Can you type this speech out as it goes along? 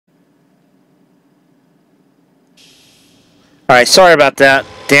Alright, sorry about that.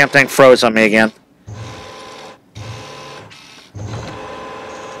 Damn thing froze on me again.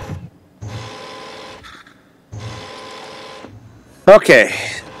 Okay.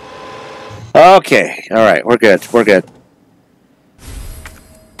 Okay. Alright, we're good. We're good.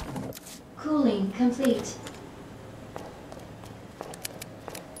 Cooling complete.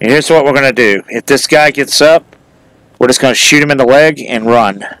 And here's what we're going to do. If this guy gets up, we're just going to shoot him in the leg and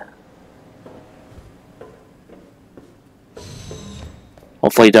run.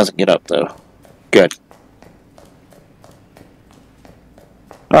 Hopefully he doesn't get up, though. Good.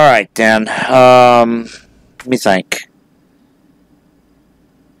 Alright, then. Let me think.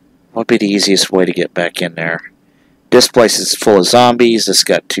 What would be the easiest way to get back in there? This place is full of zombies. It's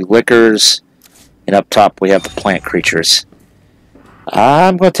got 2 lickers. And up top we have the plant creatures.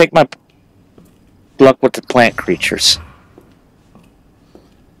 I'm going to take my luck with the plant creatures.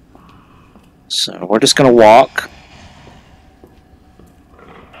 So we're just going to walk.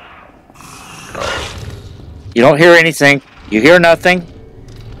 You don't hear anything. You hear nothing.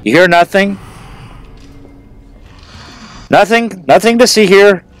 You hear nothing. Nothing. Nothing to see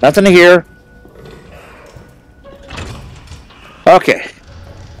here. Nothing to hear. Okay.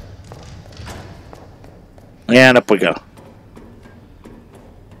 And up we go.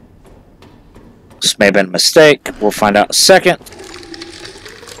 This may have been a mistake. We'll find out in a second.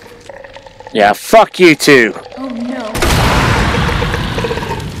 Yeah, fuck you too. Oh no.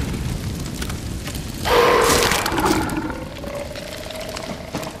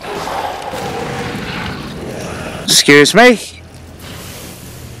 Excuse me?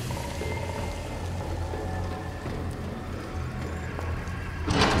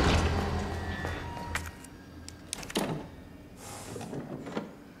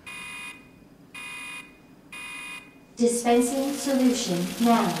 Dispensing solution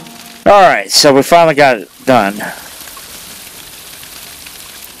now. Alright, so we finally got it done.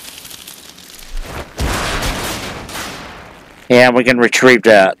 And we can retrieve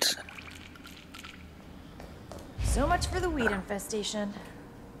that. So much for the weed infestation.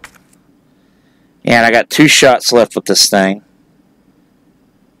 And I got 2 shots left with this thing.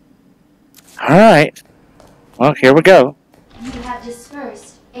 Alright. Well, here we go. You have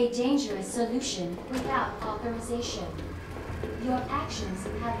dispersed a dangerous solution without authorization. Your actions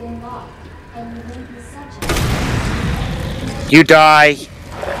have been logged, and you may be subject. You die.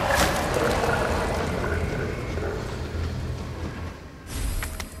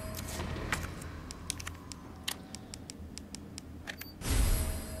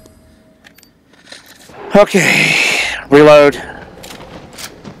 Okay. Reload.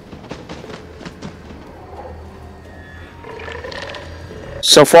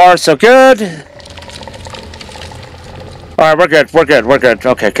 So far, so good. Alright, we're good. We're good. We're good.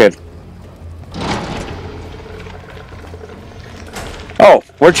 Okay, good. Oh,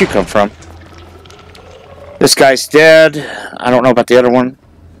 where'd you come from? This guy's dead. I don't know about the other one.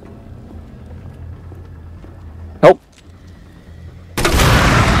 Nope.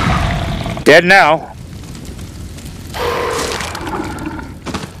 Dead now.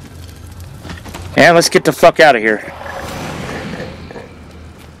 And let's get the fuck out of here.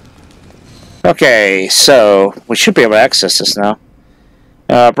 Okay, so we should be able to access this now.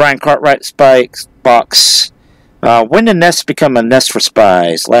 Brian Cartwright Spikes box. When did nests become a nest for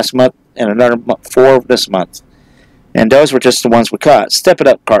spies? Last month and another 4 this month. And those were just the ones we caught. Step it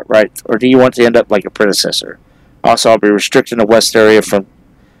up, Cartwright, or do you want to end up like your predecessor? Also, I'll be restricting the west area from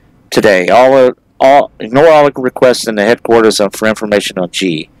today. Ignore all requests in the headquarters for information on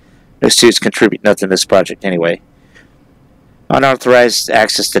G. Those suits contribute nothing to this project anyway. Unauthorized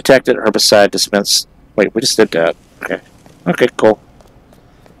access detected. Herbicide dispense. Wait, we just did that. Okay. Okay, cool.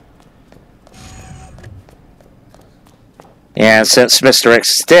 And since Mr.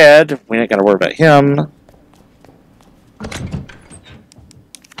 X is dead, we ain't gonna worry about him.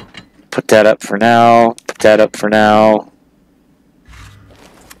 Put that up for now. Put that up for now.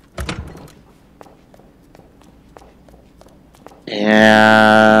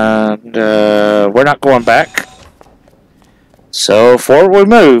 And we're not going back. So forward we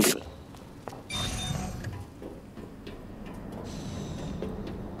move.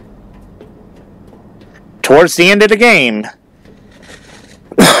 Towards the end of the game.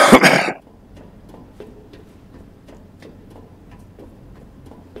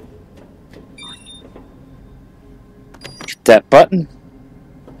 Hit that button.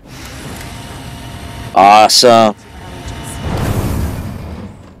 Awesome.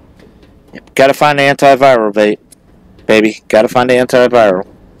 Yep, gotta find the antiviral baby. Gotta find the antiviral.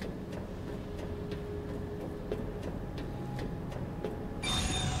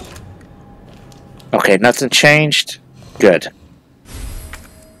 Okay, nothing changed. Good.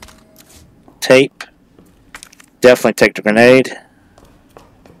 tape. Definitely take the grenade.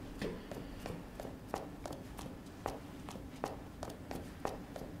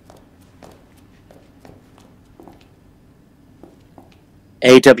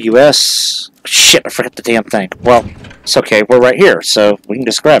 AWS. Shit, I forgot the damn thing. Well, it's okay. We're right here, so we can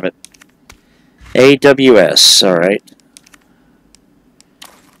just grab it. AWS. Alright.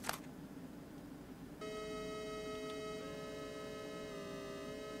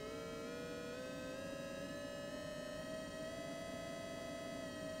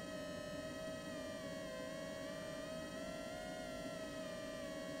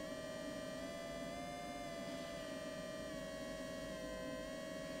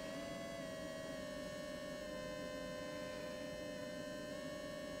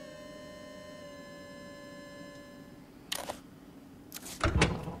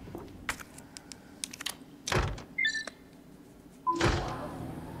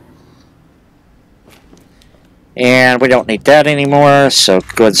 And we don't need that anymore, so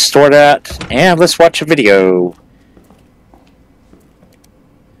go ahead and store that. And let's watch a video.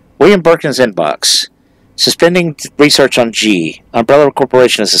 William Birkin's inbox. Suspending research on G. Umbrella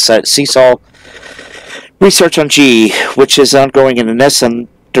Corporation has decided to cease all research on G, which is ongoing in the NEST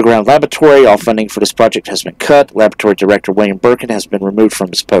underground laboratory. All funding for this project has been cut. Laboratory Director William Birkin has been removed from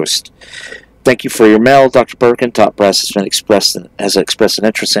his post. Thank you for your mail, Dr. Birkin. Top brass has expressed an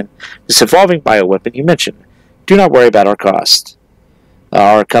interest in this evolving bioweapon you mentioned. Do not worry about our cost.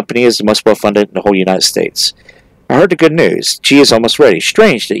 Our company is the most well-funded in the whole United States. I heard the good news. G is almost ready.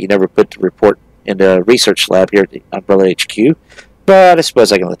 Strange that you never put the report in the research lab here at the Umbrella HQ, but I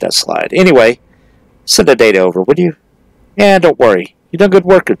suppose I can let that slide. Anyway, send the data over, would you? And don't worry. You've done good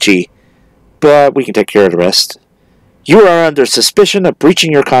work with G, but we can take care of the rest. You are under suspicion of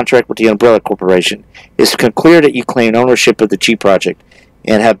breaching your contract with the Umbrella Corporation. It's become clear that you claim ownership of the G project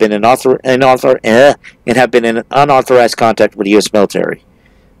and have been in unauthorized contact with the U.S. military.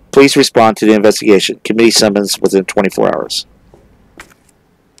 Please respond to the investigation. Committee summons within 24 hours.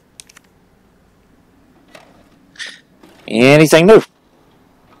 Anything new?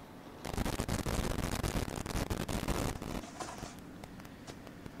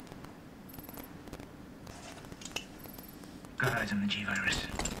 Got eyes on the G virus.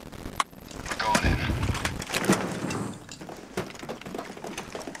 Going in.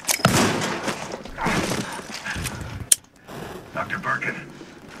 Dr. Birkin,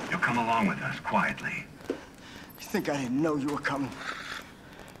 you'll come along with us quietly. You think I didn't know you were coming?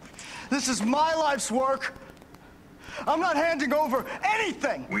 This is my life's work. I'm not handing over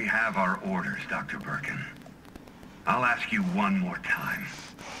anything. We have our orders, Dr. Birkin. I'll ask you one more time.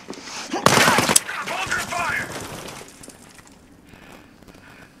 Hold your fire!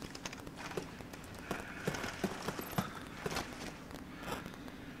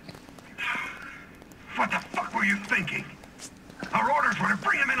 What the fuck were you thinking? Our orders were to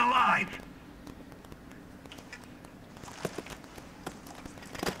bring him in alive.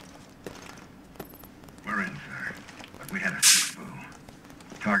 We're in, sir. But we had a boo.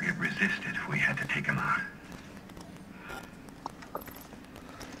 Target resisted. We had to take him out.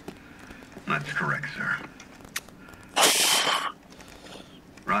 That's correct, sir.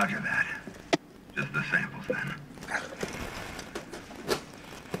 Roger that. Just the samples, then.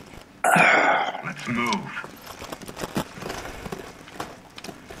 Let's move.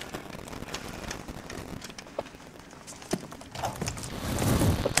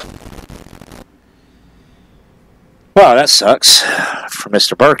 Wow, that sucks for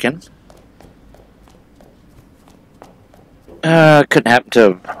Mr. Birkin. Couldn't happen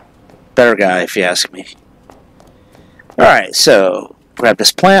to a better guy, if you ask me. Alright, so grab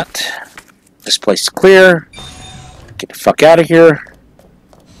this plant. This place is clear. Get the fuck out of here.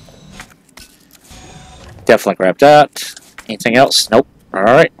 Definitely grab that. Anything else? Nope.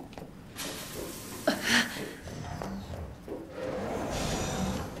 Alright.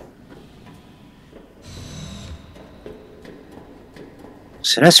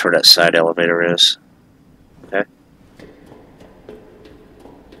 So that's where that side elevator is. Okay.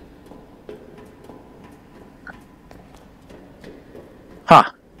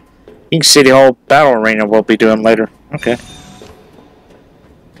 Huh. You can see the whole battle arena we'll be doing later. Okay.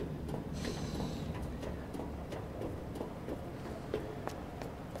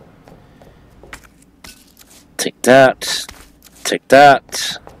 Take that. Take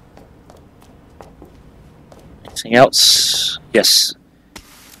that. Anything else? Yes.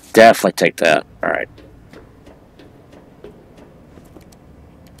 Definitely take that. Alright.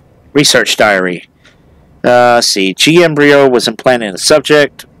 Research diary. See. G embryo was implanted in the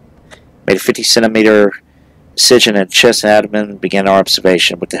subject. Made a 50 centimeter incision and chest abdomen. Began our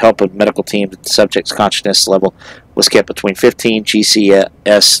observation. With the help of the medical team, the subject's consciousness level was kept between 15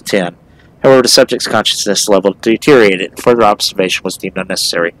 GCS 10. However, the subject's consciousness level deteriorated, and further observation was deemed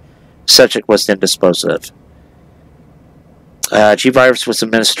unnecessary. The subject was then disposed of. G-Virus was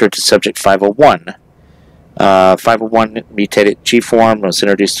administered to subject 501. 501 mutated G-form was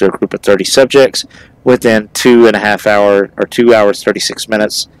introduced to a group of 30 subjects. Within 2.5 hours, or 2 hours 36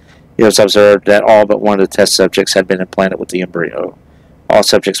 minutes, it was observed that all but one of the test subjects had been implanted with the embryo. All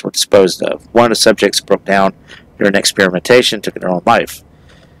subjects were disposed of. One of the subjects broke down during experimentation, took their own life.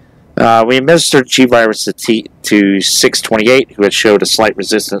 We administered G-Virus to 628, who had showed a slight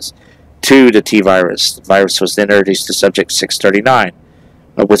resistance to the T-Virus. The virus was then introduced to subject 639,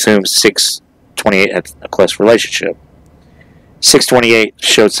 with whom 628 had a close relationship. 628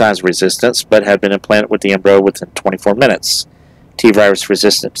 showed signs of resistance, but had been implanted with the embryo within 24 minutes. T-Virus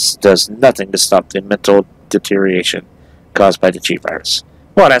resistance does nothing to stop the mental deterioration caused by the G-Virus.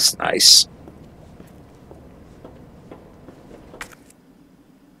 Well, that's nice.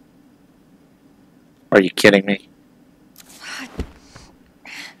 Are you kidding me?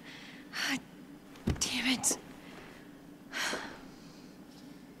 Damn it.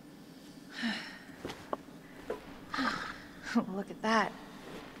 Look at that.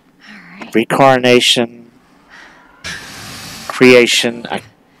 Alright. Reincarnation. Creation.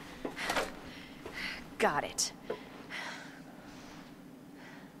 Got it.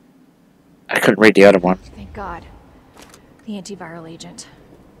 I couldn't read the other one. Thank God. The antiviral agent.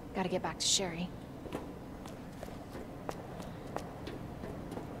 Gotta get back to Sherry.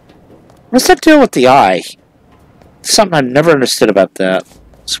 What's the deal with the eye? Something I've never understood about that.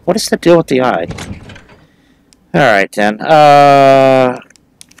 So what is the deal with the eye? Alright then.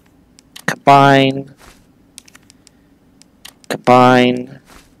 Combine. Combine.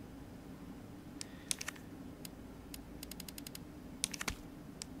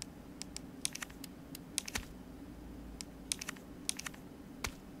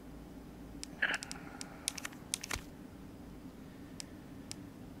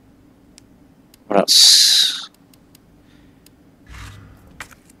 What else?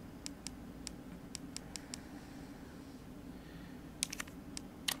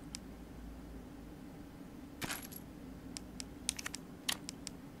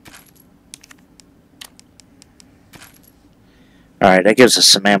 Alright, that gives us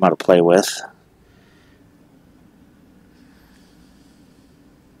some ammo to play with.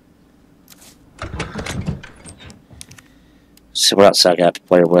 See what else I got to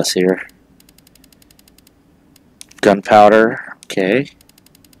play with here. Gunpowder, okay.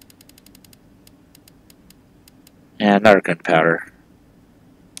 And another gunpowder.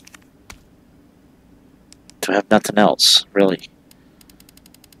 Do I have nothing else, really?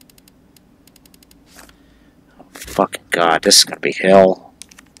 Oh, fucking God, this is gonna be hell.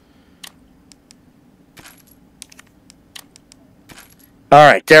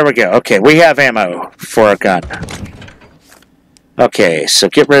 Alright, there we go. Okay, we have ammo for a gun. Okay, so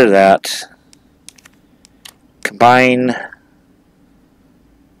get rid of that. Combine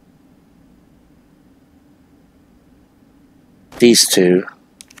these two.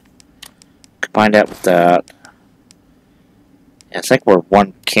 Combine that with that. I think we're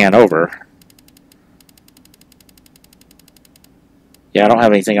one can over. Yeah, I don't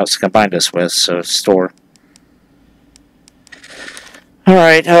have anything else to combine this with, so store.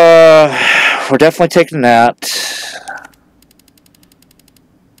 Alright, we're definitely taking that.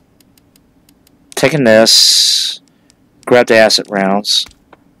 Taking this. Grab the acid rounds.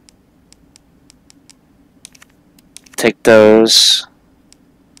 Take those.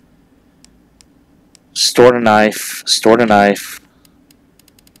 Store the knife. Store the knife.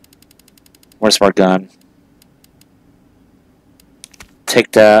 Where's my gun?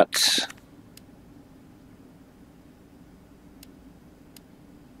 Take that.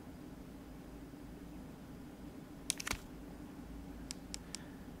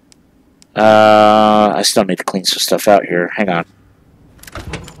 I still need to clean some stuff out here. Hang on.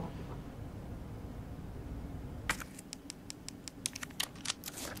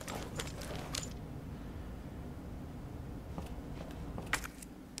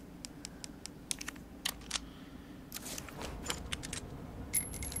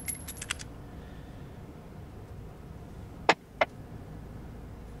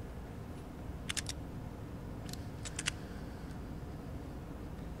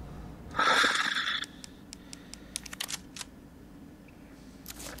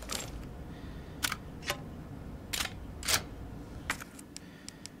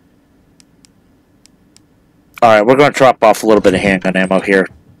 Alright, we're going to drop off a little bit of handgun ammo here.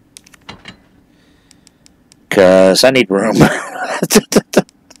 because I need room.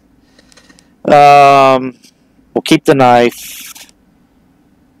 We'll keep the knife.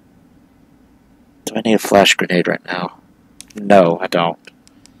 Do I need a flash grenade right now? No, I don't.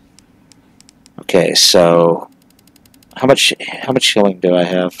 Okay, so how much healing do I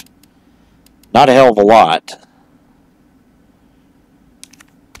have? Not a hell of a lot.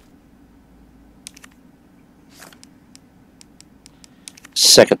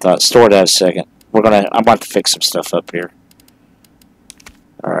 Second thought, store that a second. I'm about to fix some stuff up here.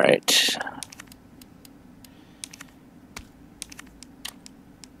 Alright.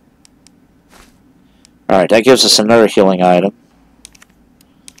 Alright, that gives us another healing item.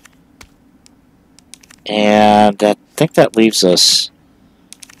 And I think that leaves us...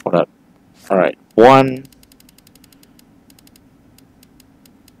 Hold up. Alright, 1,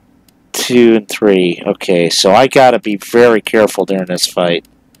 2, and 3. Okay, so I gotta be very careful during this fight.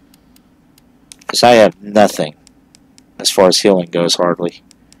 Because I have nothing. As far as healing goes, hardly.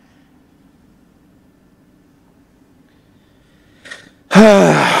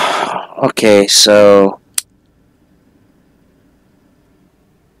 Okay, so...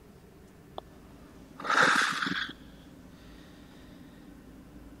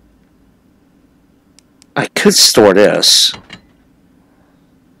 I could store this.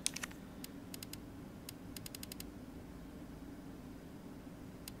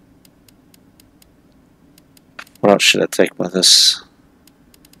 What else should I take with this?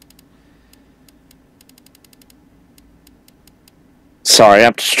 Sorry,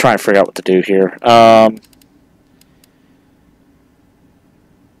 I'm just trying to figure out what to do here.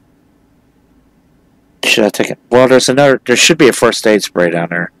 Should I take it? Well, there should be a first aid spray down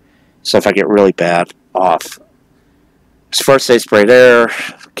there. So if I get really bad off. There's first aid spray there.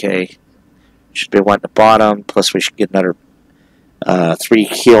 Okay. Should be one at the bottom. Plus we should get another 3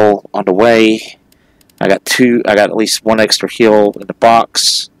 heal on the way. I got at least 1 extra heal in the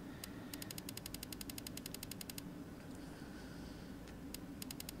box.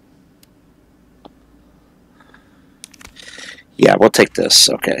 Yeah, we'll take this.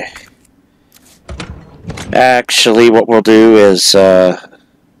 Okay. Actually, what we'll do is... yeah,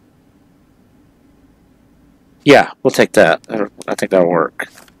 we'll take that. I think that'll work.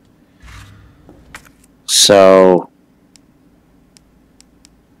 So...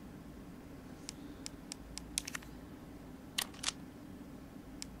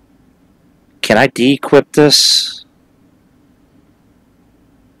 Can I de-equip this?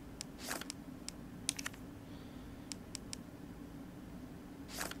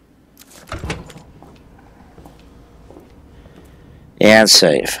 And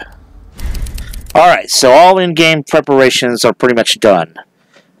save. Alright, so all in-game preparations are pretty much done.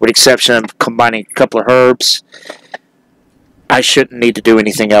 With the exception of combining a couple of herbs. I shouldn't need to do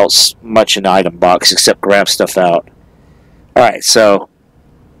anything else much in the item box except grab stuff out. Alright, so...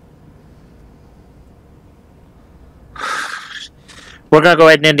 we're going to go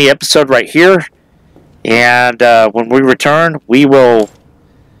ahead and end the episode right here. And when we return, we will...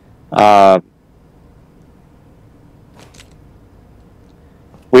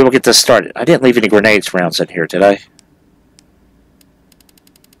 we will get this started. I didn't leave any grenades rounds in here, did I?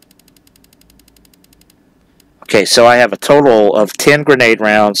 Okay, so I have a total of 10 grenade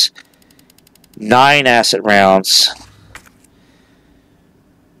rounds, 9 acid rounds.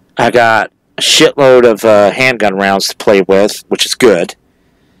 I got a shitload of handgun rounds to play with, which is good.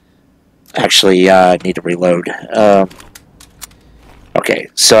 Actually, I need to reload. Okay,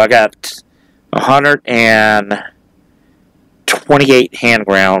 so I got 128 hand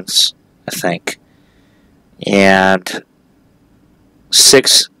rounds, I think. And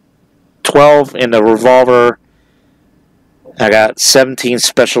 12 in the revolver. I got 17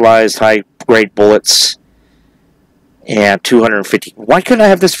 specialized high-grade bullets. And 250. Why couldn't I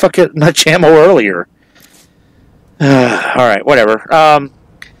have this fucking much ammo earlier? Alright, whatever.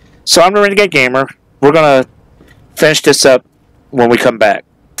 So I'm the Renegade Gamer. We're gonna finish this up when we come back.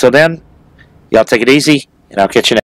 Till then, y'all take it easy, and I'll catch you next.